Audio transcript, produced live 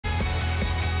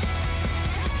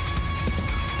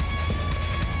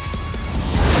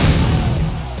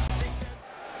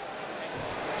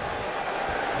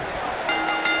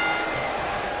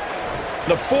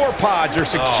The 4 pods are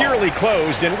securely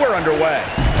closed, and we're underway.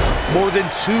 More than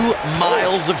 2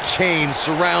 miles of chains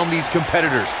surround these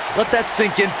competitors. Let that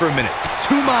sink in for a minute.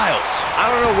 2 miles.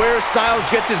 I don't know where Styles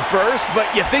gets his burst,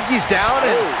 but you think he's down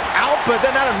and out, but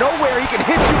then out of nowhere, he can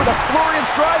hit you with a flurry of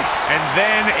strikes. And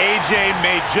then AJ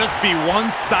may just be one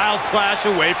Styles clash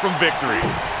away from victory.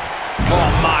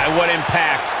 Oh my, what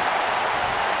impact.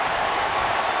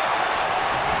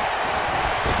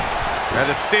 Now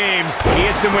the steam. He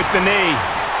hits him with the knee.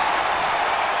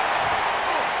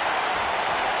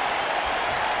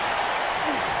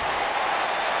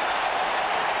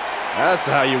 That's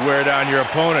how you wear down your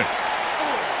opponent.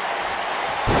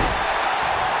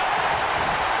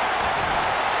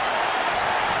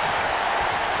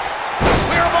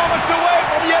 We're moments away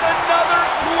from yet another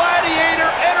gladiator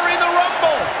entering the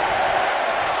Rumble.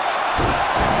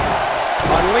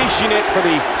 Unleashing it for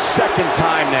the 2nd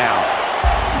time now.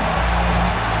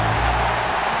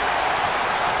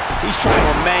 He's trying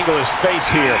to mangle his face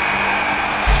here.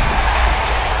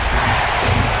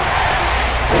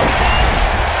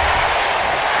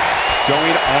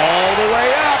 Going all the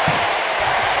way up.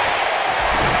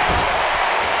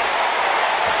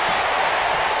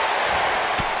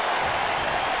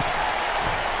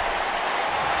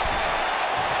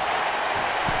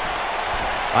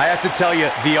 I have to tell you,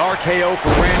 the RKO for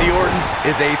Randy Orton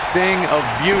is a thing of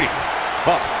beauty.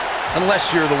 Well,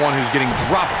 unless you're the one who's getting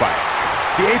dropped by it.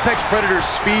 The Apex Predator's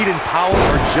speed and power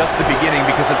are just the beginning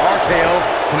because an RKO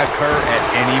can occur at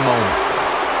any moment.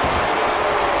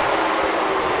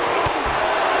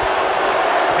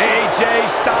 AJ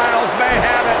Styles may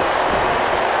have it.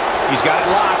 He's got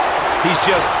it locked. He's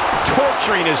just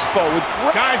torturing his foe with...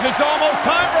 Guys, it's almost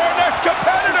time for our next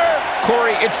competitor.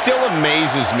 Corey, it still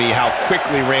amazes me how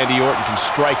quickly Randy Orton can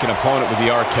strike an opponent with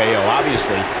the RKO.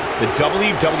 Obviously, the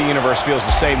WWE Universe feels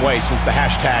the same way since the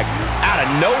hashtag out of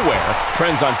nowhere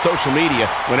trends on social media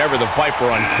whenever the Viper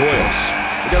uncoils.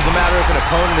 It doesn't matter if an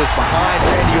opponent is behind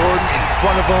Randy Orton, in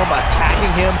front of him,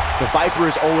 attacking him. The Viper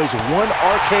is always one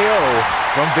RKO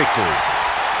from victory.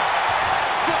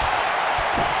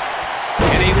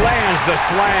 And he lands the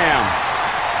slam.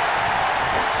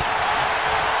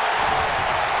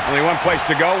 Only one place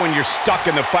to go when you're stuck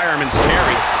in the fireman's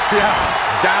carry. Yeah,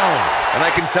 down. And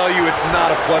I can tell you it's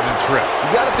not a pleasant trip.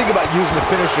 You got to think about using the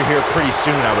finisher here pretty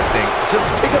soon, I would think. Just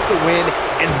pick up the win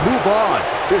and move on.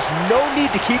 There's no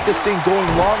need to keep this thing going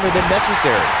longer than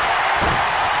necessary.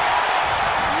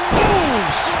 Boom!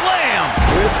 Slam!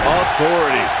 With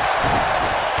authority.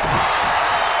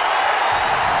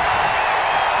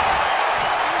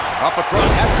 Up across.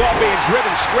 That's called being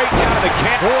driven straight down to the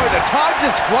camp. Boy, the time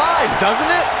just flies, doesn't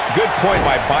it? Good point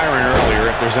by Byron earlier.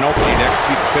 If there's an opening to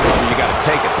execute the finisher, you got to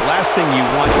take it. The last thing you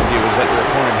want to do is let your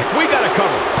opponent hit. We got to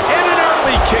cover. And an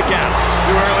early kick out.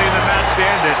 Too early in the match to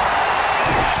end it.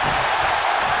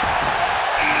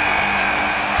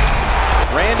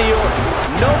 Randy Orton,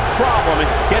 no problem in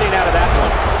getting out of that one.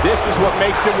 This is what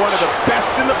makes him one of the best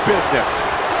in the business.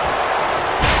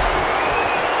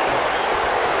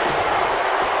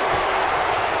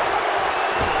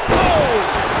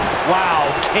 Wow,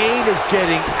 Kane is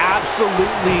getting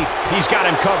absolutely... He's got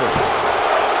him covered.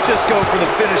 Just go for the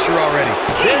finisher already.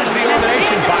 There's the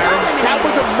elimination, Byron. That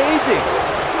was amazing.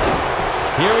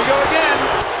 Here we go again.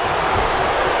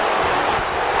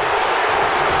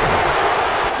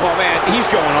 Oh, man, he's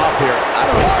going off here. I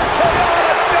don't know.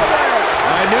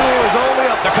 I knew it was only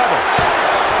up the cover.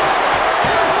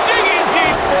 Digging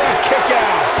deep for a kick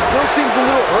out. Still seems a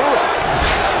little early.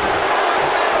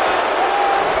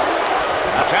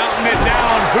 Counting it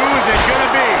down. Who is it going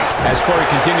to be? As Corey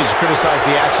continues to criticize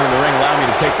the action in the ring, allow me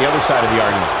to take the other side of the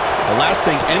argument. The last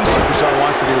thing any superstar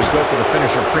wants to do is go for the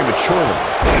finisher prematurely.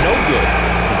 No good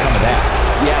can come of that.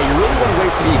 Yeah, you really want to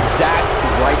wait for the exact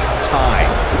right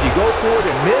time. If you go for it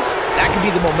and miss, that could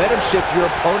be the momentum shift your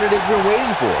opponent has been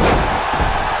waiting for.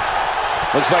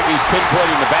 Looks like he's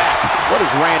pinpointing the back. What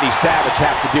does Randy Savage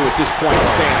have to do at this point to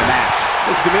stay in the match?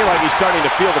 Looks to me like he's starting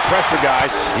to feel the pressure,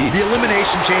 guys. The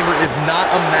Elimination Chamber is not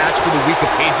a match for the weak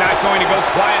of... He's not going to go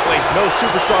quietly. No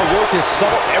superstar worth his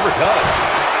salt ever does.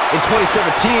 In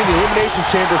 2017, the Elimination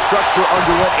Chamber structure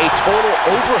underwent a total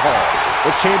overhaul.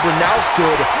 The chamber now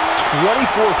stood 24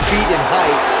 feet in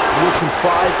height and was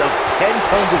comprised of 10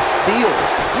 tons of steel.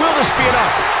 Will this be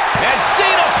enough? And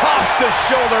Cena pops the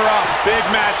shoulder up. Big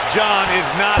Match John is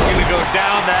not going to go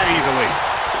down that easily.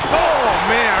 Oh,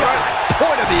 man, right.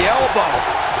 Point of the elbow.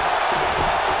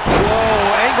 Whoa,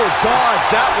 angle dodge,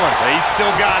 that one. He's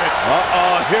still got it.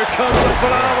 Uh-oh, here comes a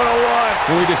phenomenal one.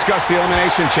 When we discuss the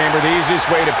Elimination Chamber, the easiest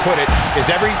way to put it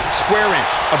is every square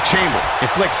inch of chamber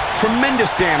inflicts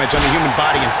tremendous damage on the human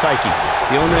body and psyche.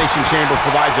 The Elimination Chamber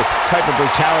provides a type of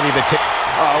brutality that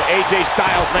AJ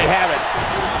Styles may have it.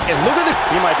 And look at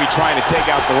he might be trying to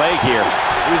take out the leg here.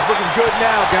 He's looking good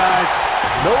now, guys.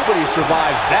 Nobody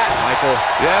survives that, Michael.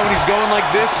 Yeah, when he's going like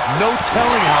this, no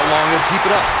telling how long he'll keep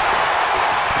it up.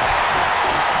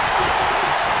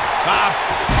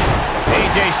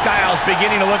 AJ Styles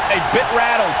beginning to look a bit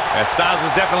rattled. Styles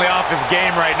is definitely off his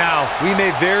game right now. We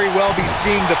may very well be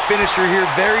seeing the finisher here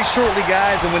very shortly,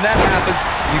 guys, and when that happens,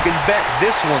 you can bet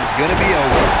this one's gonna be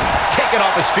over. taken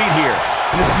off his feet here.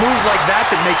 And it's moves like that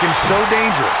that make him so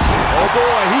dangerous. Oh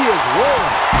boy, he is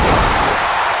rolling.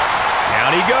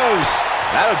 Down he goes.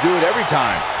 That'll do it every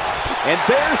time. And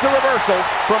there's the reversal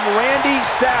from Randy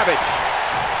Savage.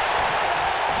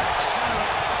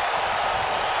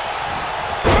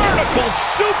 Vertical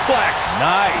suplex.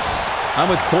 Nice. I'm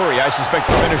with Corey. I suspect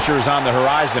the finisher is on the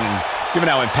horizon, and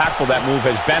given how impactful that move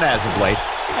has been as of late,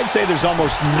 I'd say there's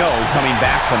almost no coming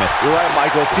back from it. You're right,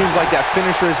 Michael. It seems like that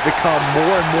finisher has become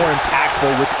more and more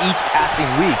impactful with each passing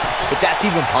week, if that's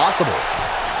even possible.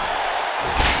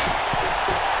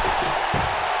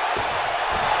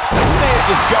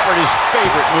 Discovered his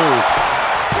favorite move.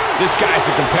 This guy's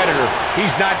a competitor.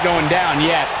 He's not going down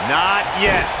yet. Not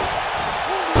yet.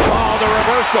 Oh, the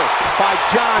reversal by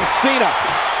John Cena.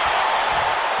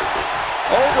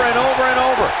 Over and over and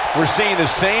over. We're seeing the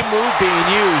same move being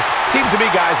used. Seems to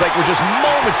me, guys, like we're just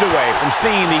moments away from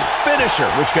seeing the finisher,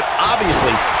 which could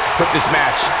obviously put this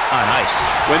match on ice.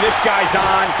 When this guy's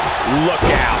on, look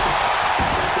out.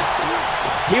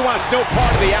 He wants no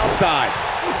part of the outside.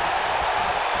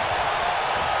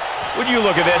 When you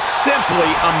look at this,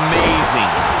 simply amazing.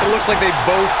 It looks like they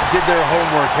both did their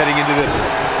homework heading into this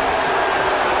one.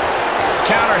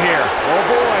 Counter here. Oh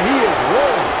boy, he is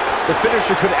rolling. The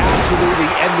finisher could absolutely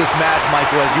end this match,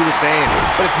 Michael, as you were saying,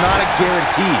 but it's not a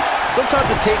guarantee. Sometimes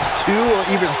it takes 2 or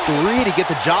even 3 to get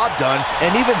the job done,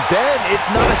 and even then, it's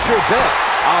not a sure bet.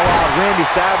 A la Randy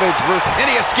Savage versus...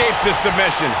 And he escapes this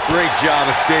submission. Great job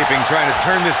escaping, trying to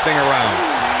turn this thing around.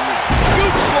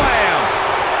 Scoop slam.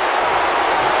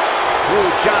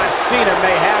 Ooh, John Cena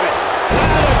may have it.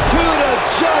 Attitude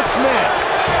adjustment.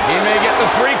 He may get the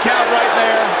 3 count right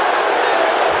there.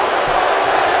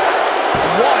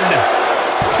 1,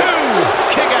 2,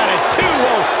 kick out at 2.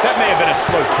 Oh, that may have been a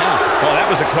slow count. Oh, that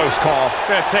was a close call.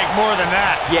 It's gonna take more than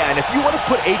that. Yeah, and if you want to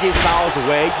put AJ Styles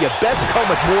away, you best come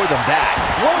with more than that.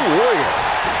 What a warrior.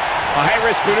 A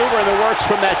high-risk maneuver in the works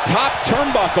from that top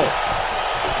turnbuckle.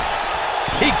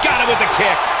 He got it with the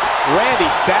kick. Randy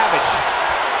Savage.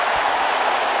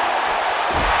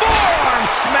 Forearm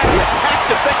smack. You have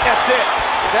to think that's it.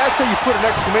 That's how you put an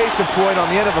exclamation point on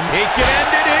the end of a... He can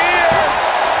end it here.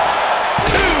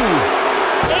 2.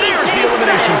 There's the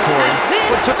elimination, Corey.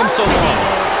 What took him so long?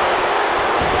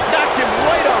 Knocked him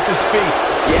right off his feet.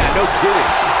 Yeah, no kidding.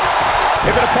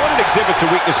 If an opponent exhibits a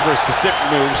weakness for a specific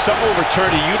move, some will return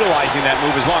to utilizing that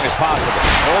move as long as possible.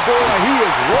 Oh boy, he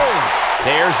is rolling.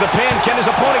 There's the pin. Can his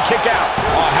opponent kick out?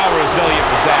 Oh, how resilient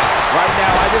was that? Right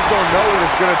now, I just don't know what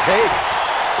it's going to take.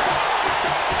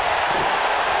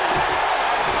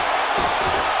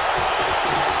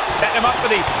 Setting him up for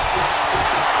the...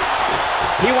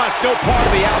 He wants no part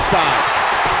of the outside.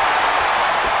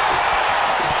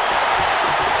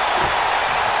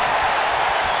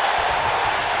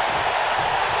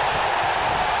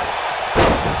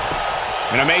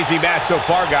 An amazing match so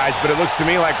far, guys, but it looks to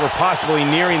me like we're possibly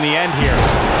nearing the end here.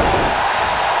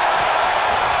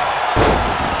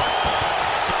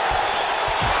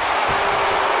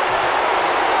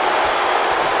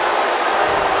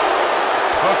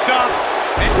 Hooked up.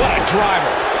 And what a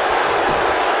driver.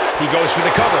 He goes for the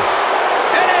cover.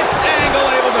 And it's Angle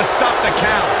able to stop the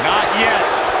count. Not yet.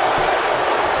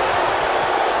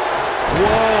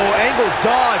 Whoa, Angle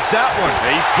dodged that one.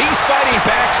 He's fighting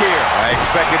back here. I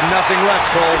expected nothing less,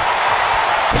 Cole.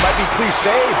 It might be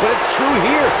cliche, but it's true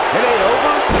here. It ain't over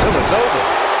until it's over.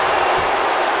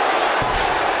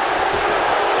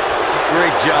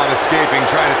 Great job escaping,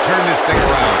 trying to turn this thing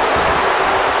around.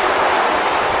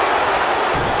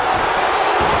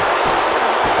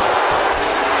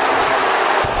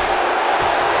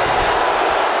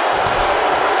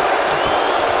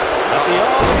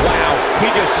 Wow, he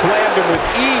just slammed him with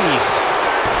ease.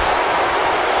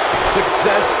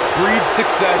 Success breeds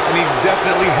success, and he's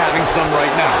definitely having some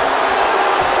right now.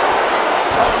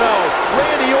 Oh no,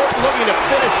 Randy Orton looking to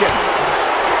finish him.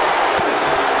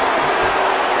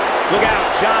 Look out,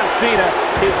 John Cena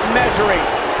is measuring.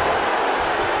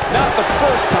 Not the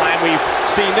first time we've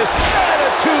seen this.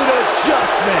 Attitude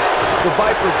adjustment. The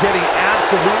Viper getting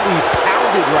absolutely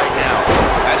pounded right now.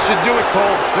 That should do it,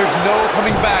 Cole. There's no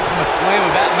coming back from a slam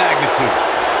of that magnitude.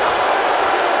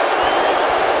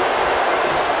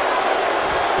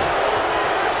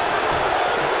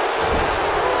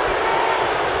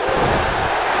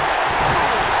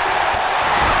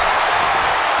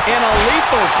 And a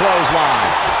lethal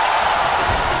clothesline.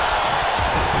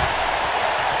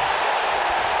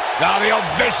 Now the old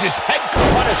vicious head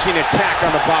Punishing attack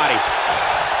on the body.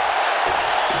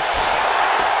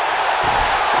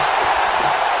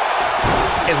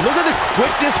 And look at the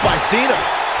quickness by Cena.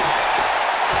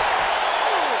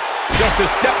 Just a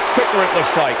step quicker, it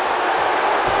looks like.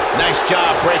 Nice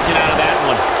job breaking out of that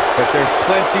one. But there's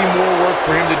plenty more work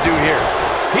for him to do here.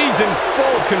 He's in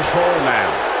full control now.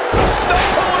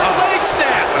 Stone leg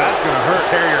snap. That's going to hurt.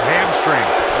 Tear your hamstring.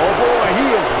 Oh boy, he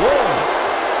is rolling.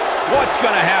 What's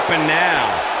going to happen now?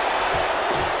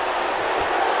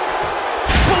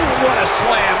 Boom, what a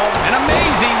slam. An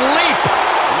amazing leap.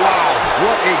 Wow,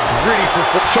 what a gritty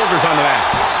performance. Shoulders on the mat.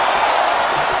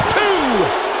 2.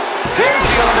 There's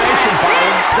the elimination,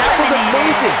 Byron. That was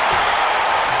amazing.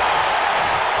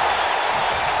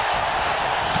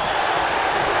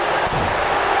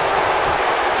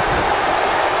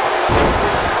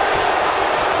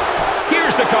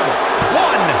 Here's the cover.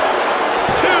 1,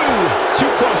 2.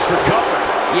 Too close for cover.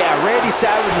 Yeah, Randy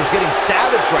Savage was getting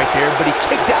savage right there, but he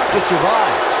kicked out to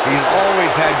survive. He's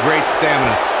always had great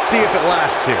stamina. See if it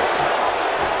lasts here.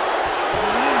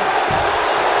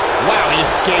 Wow, he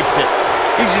escapes it.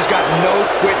 He's just got no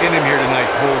quit in him here tonight,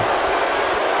 Cole.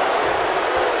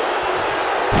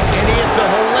 And he hits a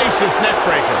hellacious neck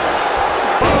breaker.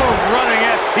 Boom, running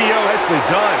STO. Nicely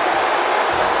done.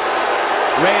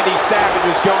 Randy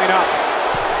Savage is going up.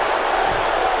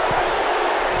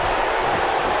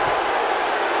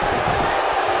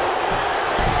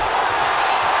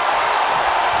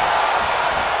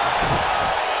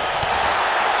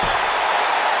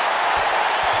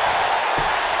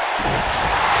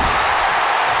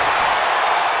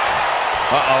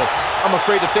 Uh-oh. I'm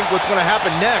afraid to think what's going to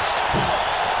happen next.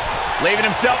 leaving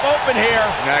himself open here.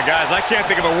 Now, guys, I can't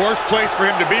think of a worse place for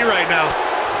him to be right now.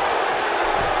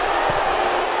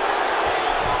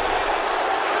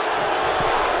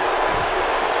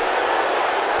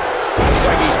 Looks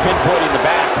like he's pinpointing the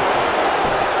back.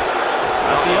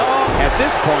 At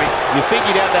this point, you think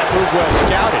he'd have that move well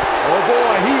scouted. Oh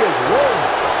boy, he is rolling.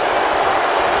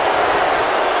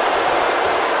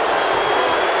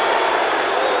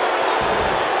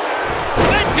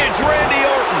 Vintage Randy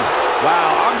Orton. Wow,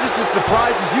 I'm just as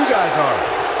surprised as you guys are.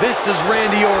 This is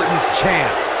Randy Orton's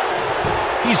chance.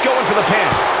 He's going for the pin.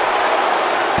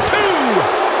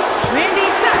 2. Randy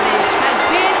Savage has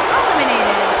been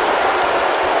eliminated.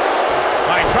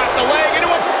 I trapped the leg into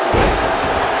him.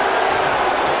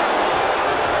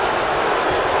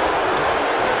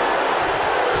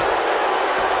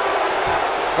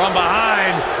 From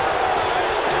behind.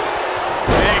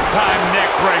 Big time neck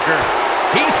breaker.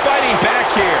 He's fighting back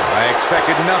here. I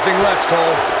expected nothing less,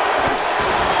 Cole.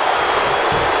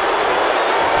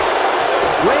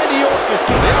 Randy Orton is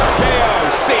getting the RKO.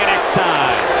 See you next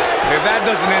time. If that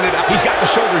doesn't end it, He's got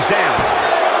the shoulders down.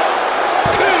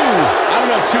 2. I don't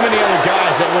know too many other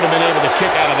guys that would have been able to kick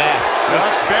out of that.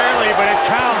 Just barely, but it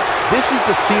counts. This is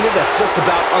the Cena that's just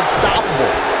about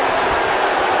unstoppable.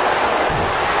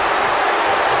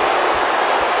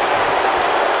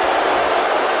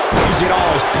 Using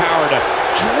all his power to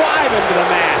drive him to the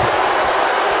mat.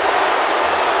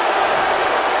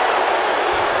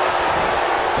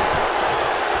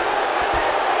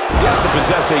 You have to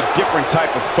possess a different type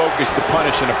of focus to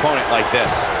punish an opponent like this.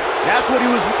 That's what he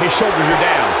was. His shoulders are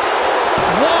down.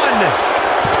 1,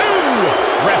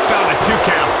 2. Ref found a 2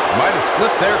 count. might have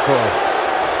slipped there, Cole.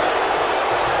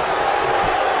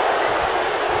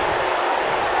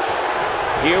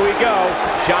 Here we go.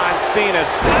 John Cena.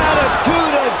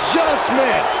 Attitude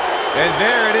adjustment. And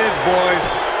there it is, boys.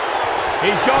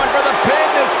 He's going for the pin.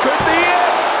 This could be it.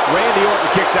 Randy Orton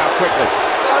kicks out quickly.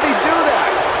 How'd he do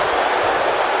that?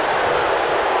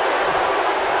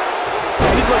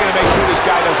 He's looking to make sure this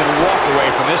guy doesn't walk away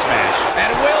from this match. And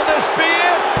will this be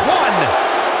it? 1,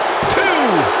 2,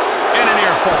 and a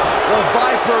near fall. The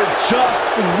Viper just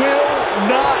will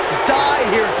not die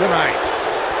here tonight.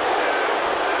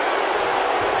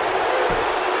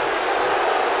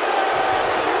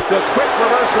 The quick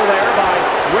reversal there by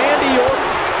Randy Orton.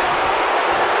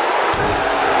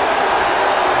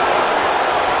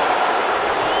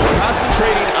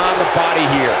 Concentrating on the body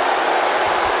here.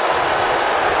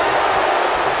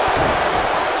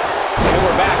 And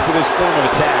we're back to this form of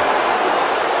attack.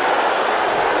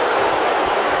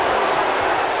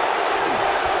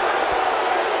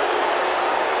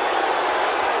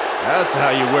 That's how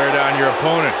you wear down your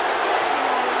opponent.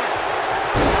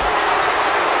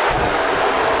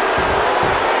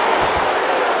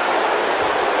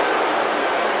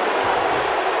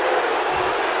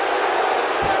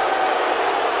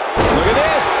 Look at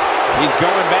this. He's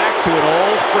going back to an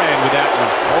old friend with that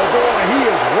one. Oh, boy, he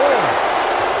is rolling.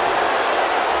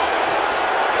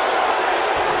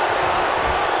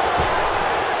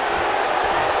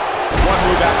 One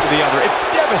move after the other. It's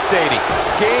devastating.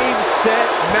 Game, set,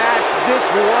 match. This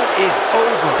one is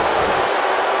over.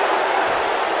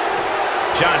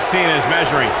 John Cena is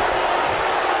measuring.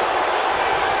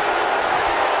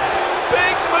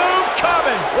 Big move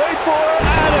coming. Wait for it.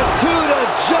 Attitude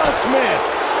adjustment.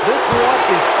 This one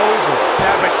is over.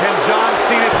 Yeah, but can John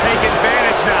Cena take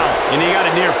advantage now? And he got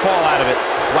a near fall out of it.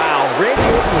 Wow, Randy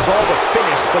Orton was all but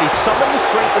finished, but he summoned the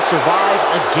strength to survive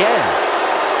again.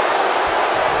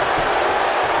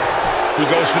 He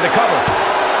goes for the cover.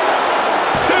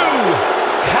 2.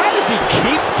 How does he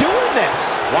keep doing this?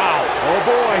 Wow. Oh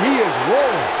boy, he is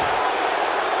rolling.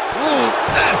 Ooh,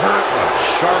 that hurt. A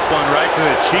sharp one right to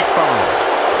the cheekbone.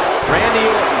 Randy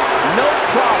Orton, no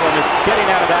problem in getting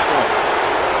out of that one.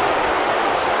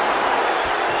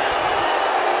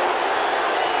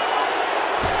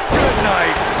 Good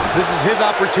night. This is his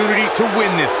opportunity to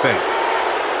win this thing.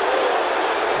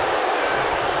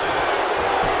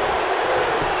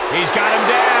 He's got him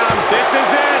down. This is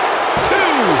it. 2.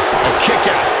 A kick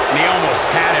out, and he almost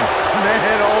had him.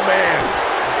 Man, oh man.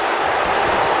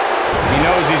 He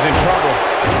knows he's in trouble.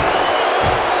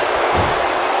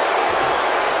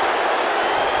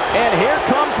 And here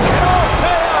comes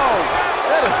RKO.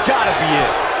 That has got to be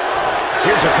it.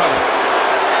 Here's a cover.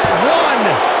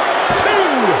 1.